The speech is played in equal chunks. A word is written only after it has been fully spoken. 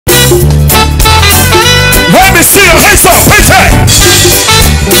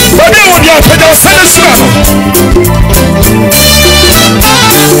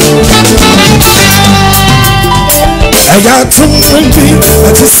I got to me,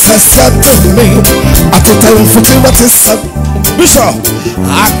 that is said to me. At the time for you, what is up? Bishop,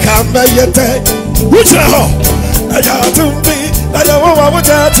 I can't make it. Which I got to me, that I want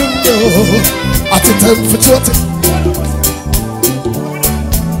to know. At the time for you,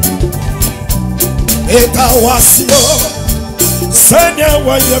 it was your Sanya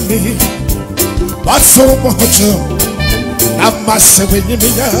Wayami. What's so much? I'm saying,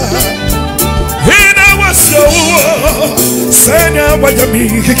 so Sanya Wayami.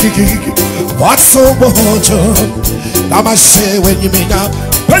 What's so much? I'm saying when you mean up.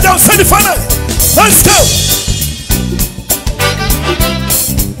 When you send the final, let's go.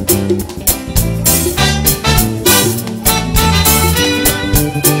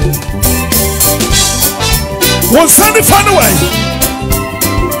 We'll send the final way.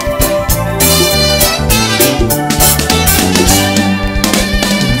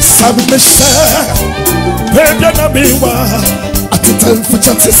 Submission. Baby, I'm be one. I can tell for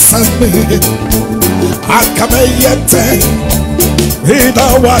just a me. I come a yet. He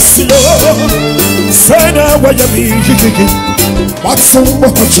don't was you. Say now what you mean. What's so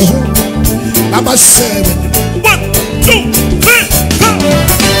much? I'm a shame. 1, 2, 3, go.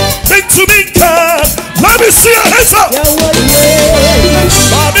 Take to me, God. Let me see your hands up.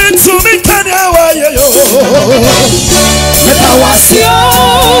 Mommy to me, can you wear yo? Let I was you.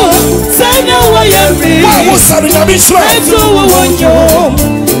 Say no way every. I was having a mission. I do want you.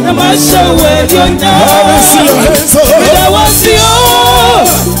 I'm a show where you're now. Let me see your hands up. Let I was you.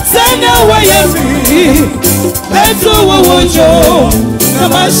 Say no way every. I do want you. I'm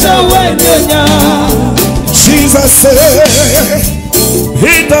a show where you're now. Jesus said.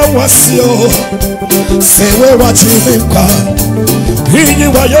 He don't was you. Say we're watching him come. He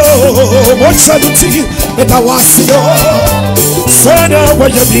knew why you want charity. And I was you. Say now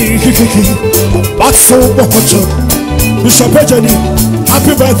what you be. But so much. Bishop Brajoni,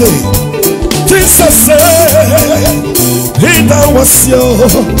 happy birthday. Jesus say he don't was you.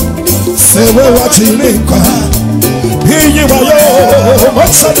 Say we're watching him come. He knew why you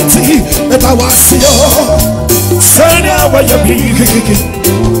want charity. And I was you. Say now what you be.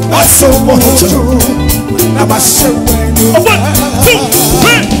 That's so much. I'm a show. 1, 2,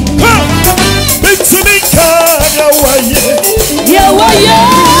 3, go. Big to me, can you wear? Yeah, why?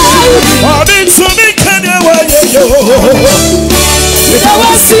 Big to me, can you wear? That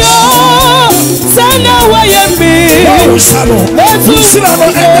was you. Say now what you be. Oh, Shalom. Let's see. I'm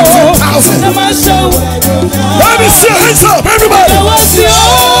a show. Let me see your hands up, everybody. That was you.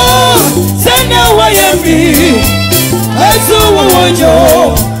 Say now what you be. Let's do what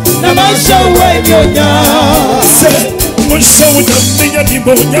you. Nama show when you're down. Say, one show with the thing at the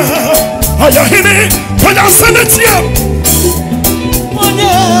bonya. Are you hitting? Can I send it to you?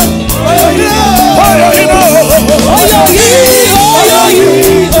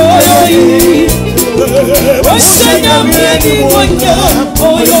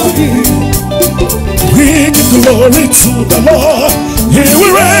 We give glory to the Lord. He will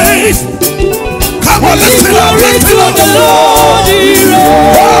reign. Come on, let's sing glory to the Lord.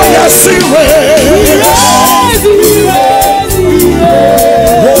 Oh, yes, he reigns.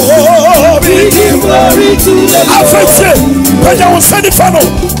 Oh, we give glory to the Lord. After Praja won't send the funnel.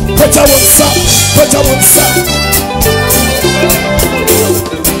 Praja won't stop. Praja won't stop.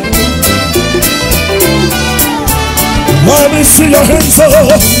 Let me see your hands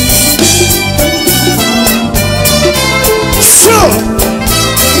up. Sure.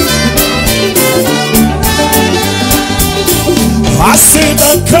 I see the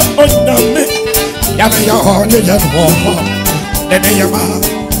cup on me. Yama ya honey and warm. Then Yama.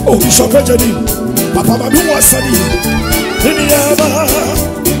 Oh, Bishop Brajoni. Papa Madu was sunny. Nhyira.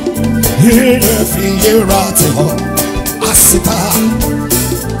 Here feel rotting. Asita.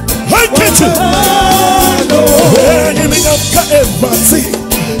 I get it. When you make up everybody.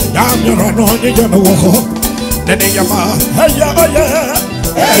 Yam your run on the Yama walk. Then Yama. Hey Yama.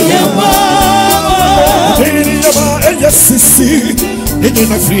 Yes, see, in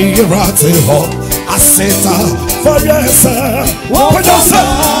a free rate ho, I said, for yes, what does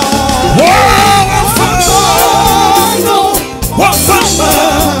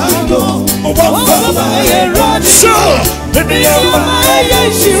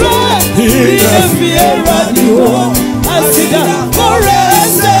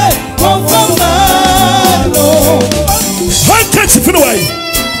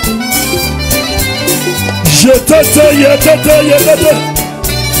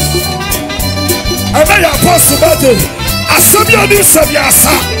And I apostle birthday. I saw you this of your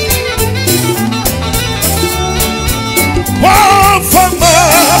son.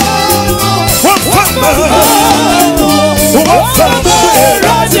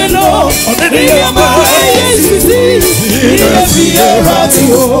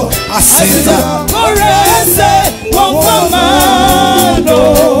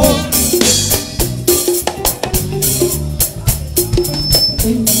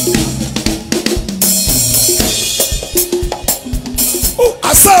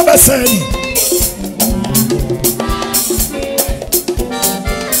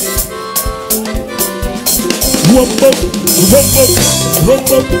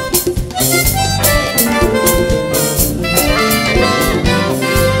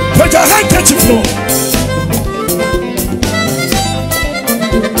 Put your handkerchief on.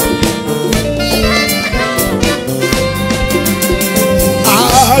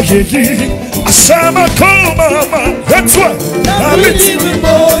 Asama koma, that's what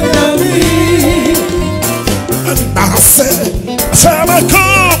I said. Asama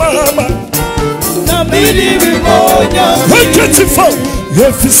koma, handkerchief on.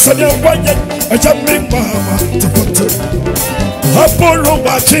 If it's on your way, I just make mama to put it. Apollo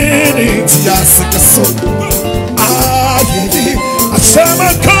Martini, Tiasika so. Asama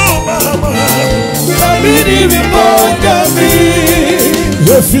koma,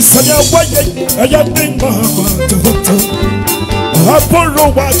 if it's on your way, I just make mama to put it. Apollo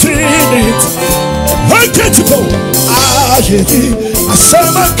Martini, handkerchief on.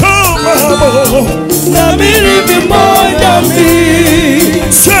 Asama koma, Namiri be more than me.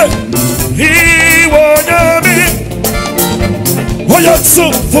 say he wanna be. Oh, you're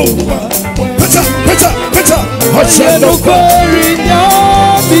so full. Better. I shall no glory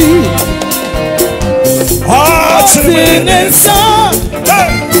Nabi. in and son.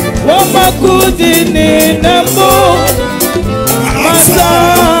 Wama kudini nambo.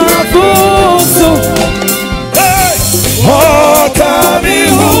 Masabuso. Oh, kami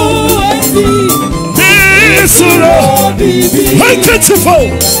hu. Isura. Handkerchief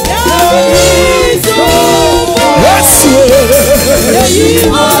on. Yes,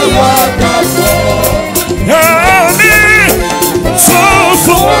 so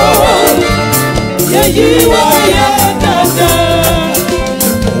full.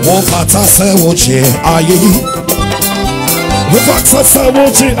 Wofata se woche ayi. Wofata se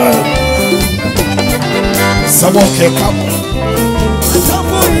woche ayi. Sawoke kam.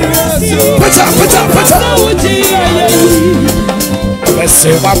 Pata. Let's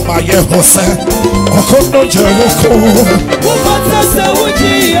say what my Yehose. Okono Jericho. Wofata se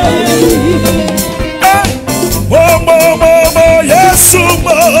woche ayi. Mo, yes, so.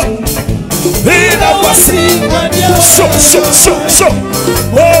 Oh,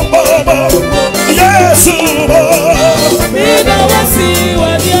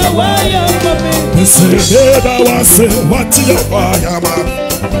 yes, what you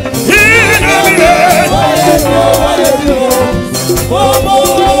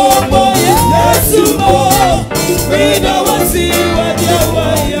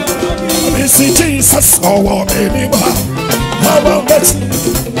see Jesus, oh, anymore. How about that?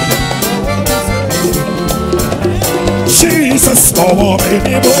 Jesus, oh,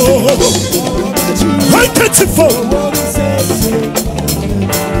 anymore. Handkerchief on.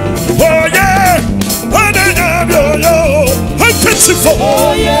 Oh, yeah. Handkerchief on.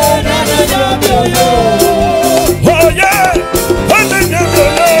 Oh, yeah. Oh, yeah.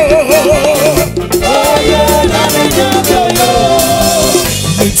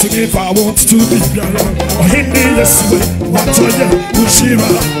 If I want to be around, or in the yes way, what are you, Nhyira?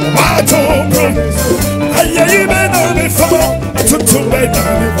 What on promise? I even know me from to my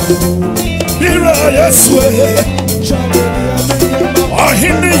darling. Here I yes way, or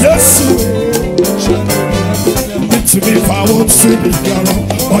in the yes way. To me, if I want to be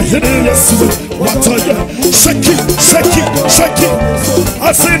around, or in the yes way, what are you? Shake it.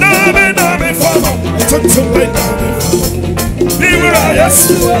 I say, no me from to my darling.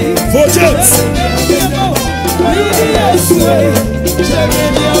 Yes, for James.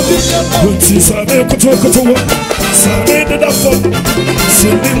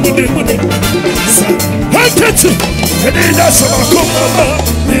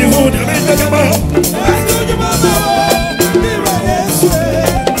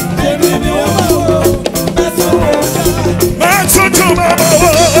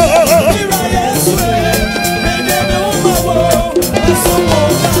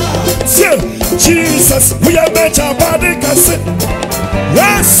 Jesus, we are met our body can say.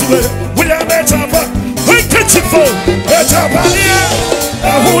 Yes, we are met our body. Handkerchief on. Met our body.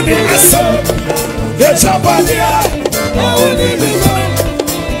 Who need a son? Met our body.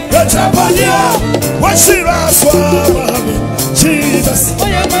 Met our body. Jesus. Oh,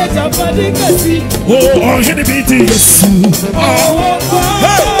 yeah, my Japadi Kasi. Oh, he be this. Oh,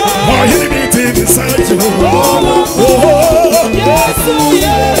 he be this. Oh, yes,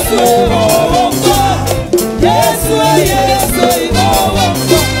 yes, yes, yes,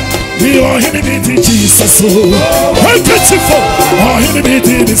 oh, he be Jesus. Oh, beautiful. Oh, he be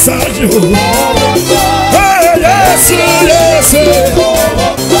this. Hey, yes, yes.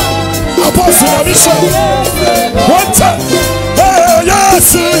 Apostle Bishop. One time.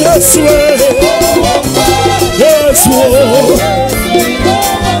 Yes, yes, yes,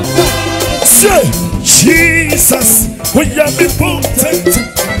 say, Jesus, we have been potent.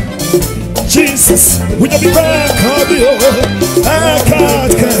 Jesus, we have been back on you. I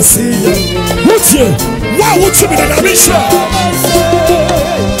can't see you. What's you? Why would you be the mission?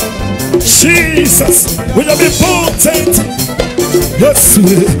 Jesus, we have been potent. Yes, we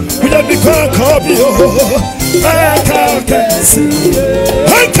have been back on you. I can't see you. I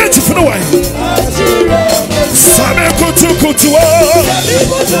can't you for the way. Same kutu.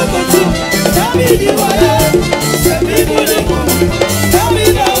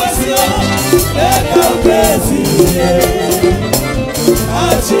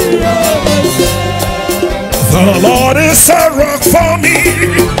 The Lord is a rock for me.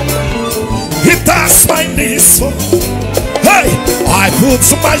 He does my knees. Hey, I put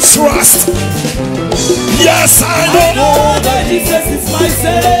my trust. Yes, I know that Jesus is my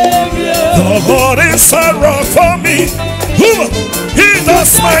Savior. The Lord is a rock for me. He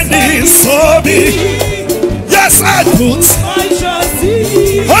does my needs for me. Yes, I put my trust in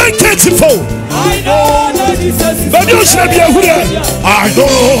Him. I can't you fall. I know that Jesus is my Savior. I know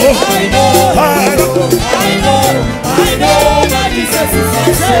that Jesus is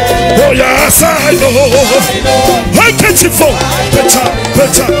my Savior. Oh yes, I know. I can't you fall.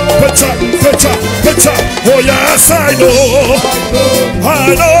 Better. Oh yes, I know.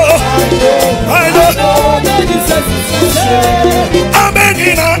 I know that Jesus is my Savior. Amen.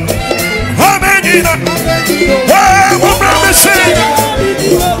 Hey, what brother say?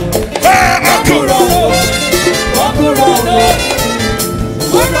 Hey,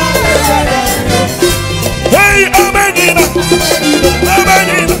 Hey, amen.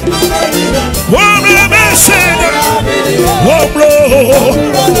 What brother say? What bro?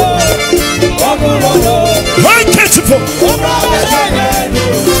 I can't you fall.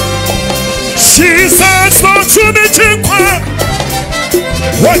 Jesus, not to be taken.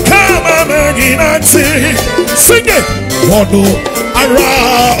 What come on and sing it?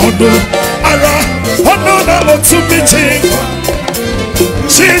 Oh no, not to be taken.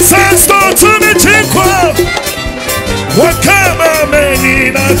 Jesus, not to be taken. What come on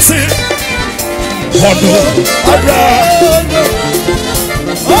and sing?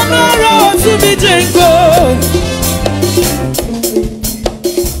 Oh no, to be taken.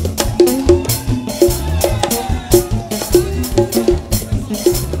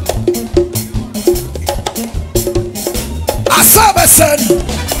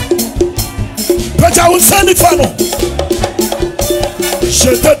 But I will send it for no.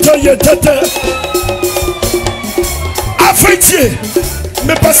 Je t'attends. Afrique,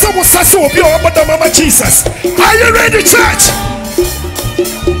 me passe mon sasso au bio de Mama Jesus. Are you ready, church?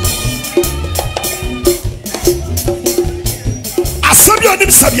 Asabia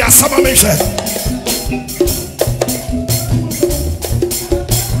nim sabia sama menche.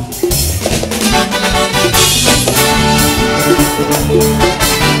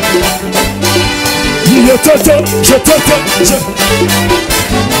 Je t'attends.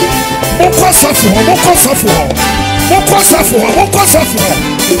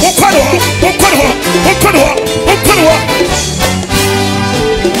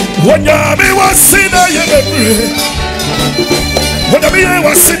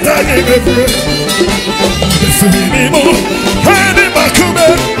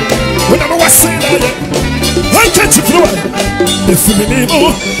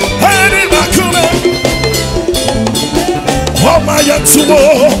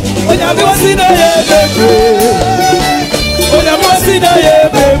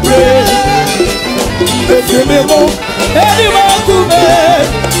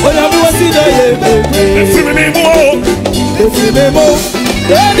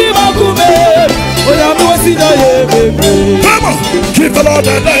 Mon give the Lord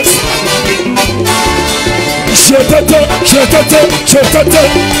a dance. Je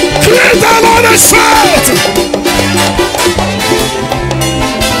t'attends. Create the Lord a shout.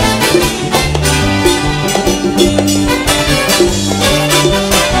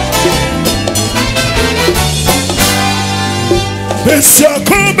 Monsieur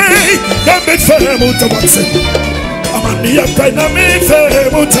Kobe, femuta wate. Amania pena mi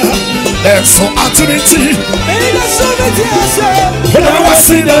femuta. Enso atuniti. Ina someti ase. Ena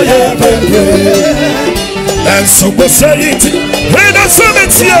wasina ye pepe. Enso bosayiti. Ena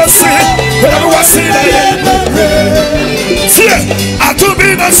someti ase. Ena wasina ye pepe. Tie,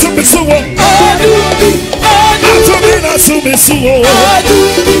 atubina sumisuwo. Atubina sumisuwo.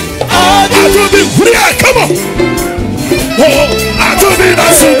 Atubi, yeah, come on. Oh, atubina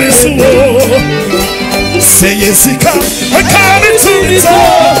sumisuwo. Say yes, he come. I come into it.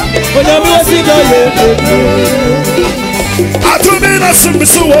 When I'm watching the atubina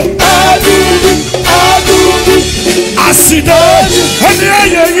sumisuwo. I see that. And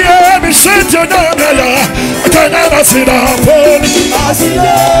yeah, me shake your name, yeah. I can't see that. I see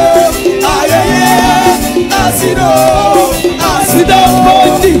that.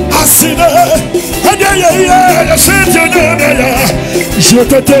 I see that. And yeah, shake your name, yeah. Je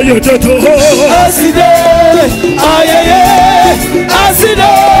te tell you the door. I see that. I see that.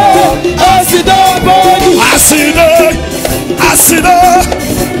 I see that. I see that. I see that.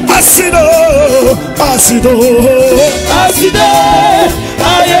 I see that. I see that. I see that.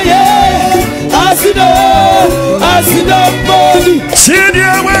 I see that. I see that body.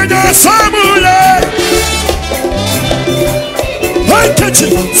 Chidia when you're somewhere. I catch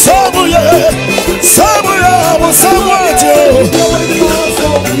it. Somewhere. Somewhere. Somewhere.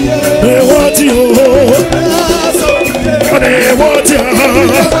 They want you. They want you.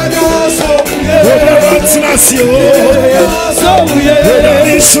 What's not you?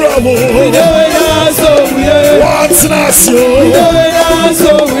 What's not you?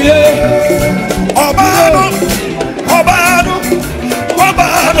 Obano, Obano,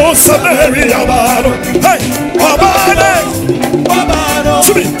 Obano, Samaria, Obano, hey, Obano, Obano,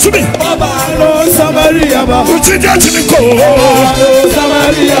 to me, Obano, Samaria, who's in that in the core?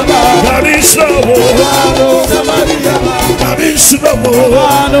 Samaria, Obano, Samaria,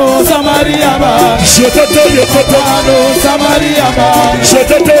 Obano, Samaria, je te tell you, Obano, Samaria, je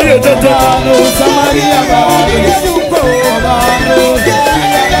te tell you, Obano, Samaria,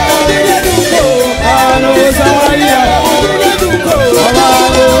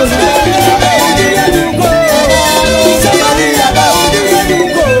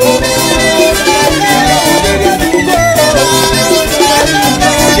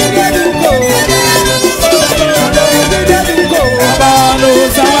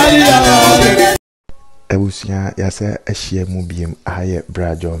 Ebusia yase ehye mu biem aye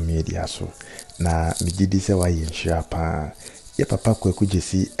BrajohnMedia so na migidi se wa Nhyira pa ye papa Kwaku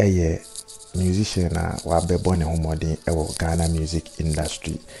Gyasi eye musician na wa bebo ne homodin ewo Ghana music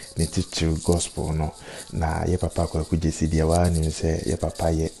industry ne teacher gospel no na ye papa Kwaku Gyasi dia wa ni se ye papa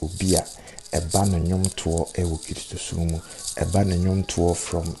ye obia eba no nyomto ewo Kristo sumu eba no nyomto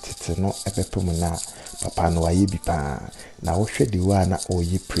from tete no ebepem na papa no aye bi pa na wo hwedi wa na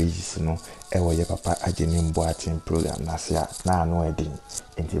oyi praises no ewo ye papa ageni mboatin program na sia na anu edin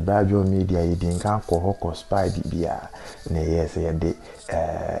enti BrajohnMedia yedin kan ko hoko spy bia na yes ye de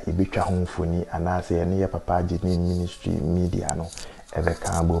ibetwa ho mfoni ana se ye ne ye papa ageni ministry media no ebe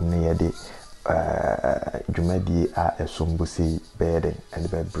kan bom ne ye de dwumadi a esombusi beden and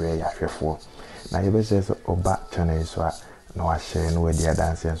be bre ya hwefo na ye be se oba channel so a na wa share no we dia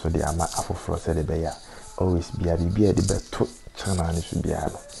dance so de ama afoforo se de be ya always bia bibia de beto channel ni so bia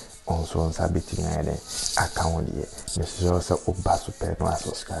no onso on sabiti ngade account ye message so oba super no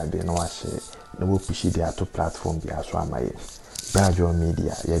subscribe no wa share no wo push the ato platform bia so amaye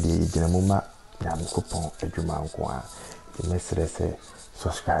BrajohnMedia ye de ginamuma nyamkopon adwuma nko a message se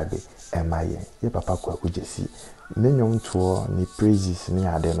subscribe emaye ye papa Kwaku Gyasi ne nyomto ni praises ni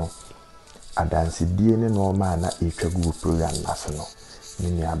ade no adanse die ne no ma na etwagu program naso no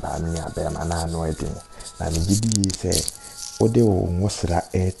ni aba ma na no edin na ni gidi se ode wo ngosra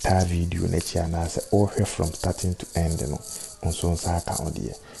eta video na chi ana se o hwe from starting to end no onso nsa aka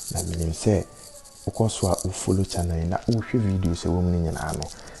odie na minim se ukoso a follow channel na o hwe video se wo mni nyina no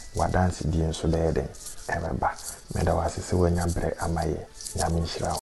wa dance die nso be den ebeba meda wase se wanya bre amaye nyame Nhyira